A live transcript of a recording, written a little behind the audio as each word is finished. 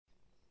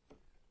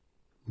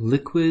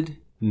Liquid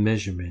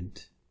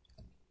measurement.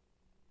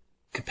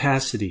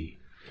 Capacity,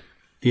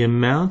 the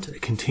amount a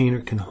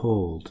container can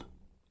hold.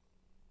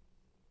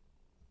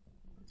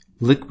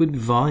 Liquid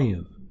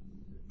volume,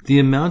 the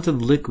amount of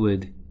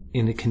liquid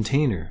in a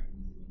container.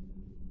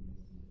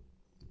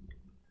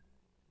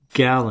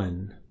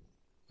 Gallon,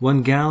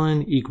 1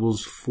 gallon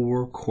equals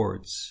 4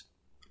 quarts.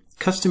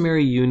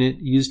 Customary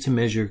unit used to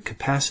measure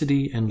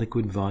capacity and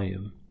liquid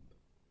volume.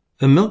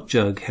 A milk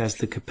jug has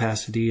the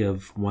capacity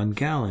of 1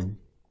 gallon.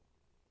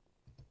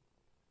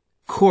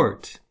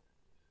 Quart,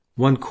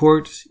 1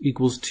 quart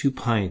equals 2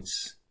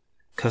 pints.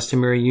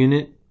 Customary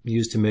unit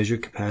used to measure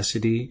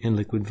capacity and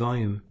liquid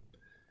volume.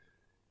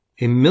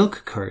 A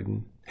milk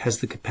carton has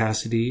the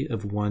capacity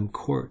of 1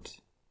 quart.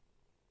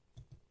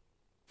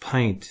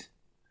 Pint,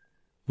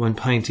 1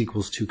 pint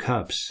equals 2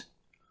 cups.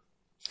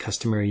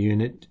 Customary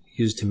unit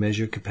used to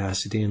measure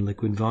capacity and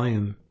liquid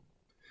volume.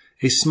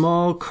 A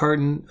small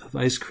carton of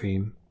ice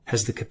cream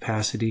has the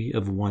capacity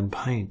of 1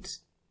 pint.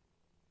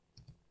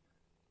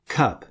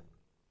 Cup,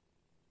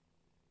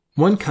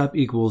 1 cup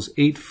equals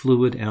 8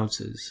 fluid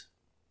ounces.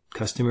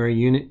 Customary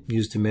unit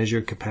used to measure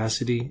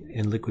capacity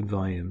and liquid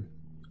volume.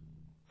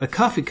 A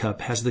coffee cup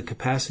has the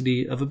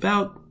capacity of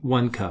about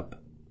 1 cup.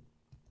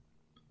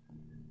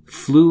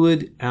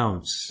 Fluid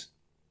ounce,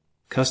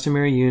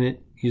 customary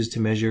unit used to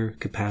measure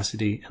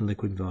capacity and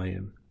liquid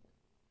volume.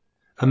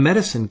 A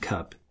medicine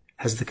cup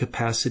has the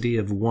capacity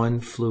of 1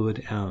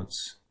 fluid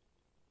ounce.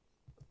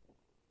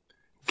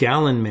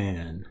 Gallon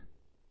man.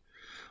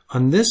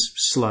 On this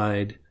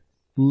slide,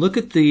 look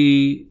at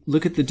the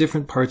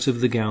different parts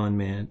of the gallon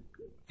man,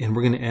 and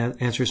we're going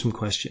to answer some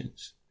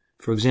questions.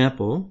 For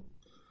example,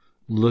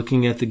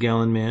 looking at the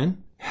gallon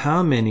man,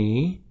 how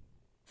many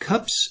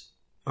cups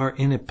are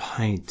in a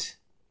pint?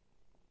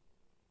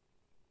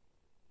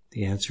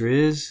 The answer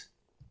is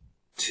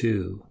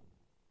 2.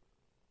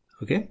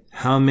 Okay,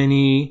 how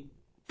many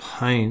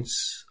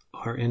pints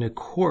are in a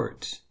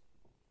quart?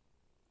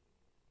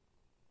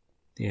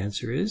 The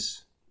answer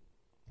is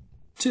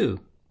 2.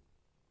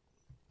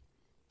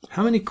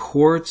 How many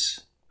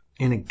quarts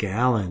in a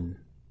gallon?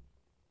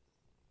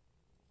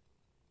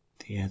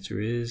 The answer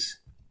is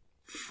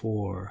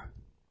 4.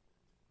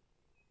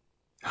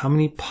 How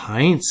many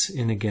pints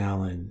in a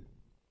gallon?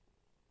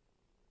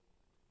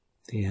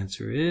 The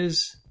answer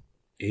is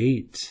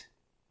 8.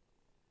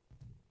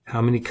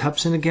 How many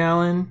cups in a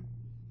gallon?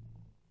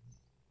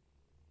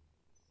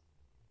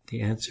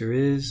 The answer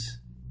is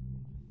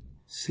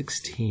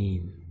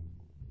 16.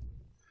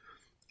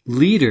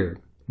 Liter.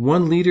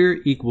 1 liter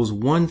equals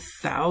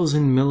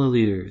 1,000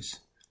 milliliters.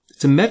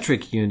 It's a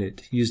metric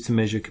unit used to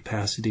measure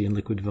capacity and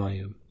liquid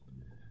volume.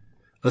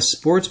 A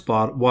sports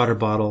water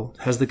bottle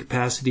has the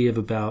capacity of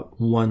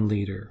about 1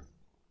 liter.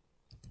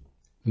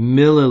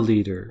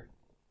 Milliliter.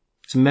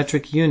 It's a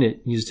metric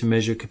unit used to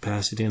measure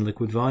capacity and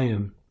liquid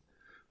volume.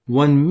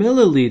 1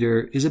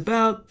 milliliter is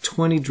about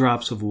 20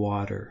 drops of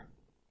water.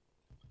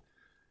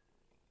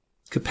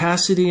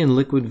 Capacity and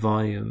liquid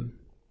volume.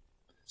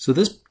 So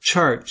this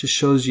chart just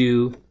shows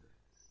you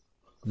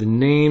the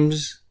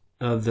names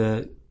of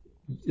the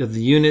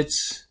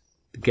units,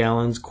 the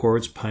gallons,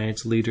 quarts,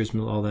 pints, liters,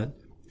 all that.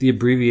 The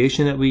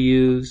abbreviation that we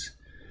use,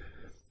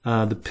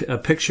 a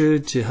picture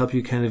to help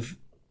you kind of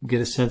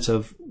get a sense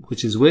of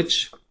which is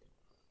which,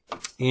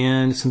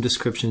 and some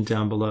description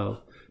down below.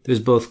 There's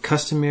both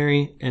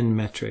customary and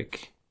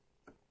metric.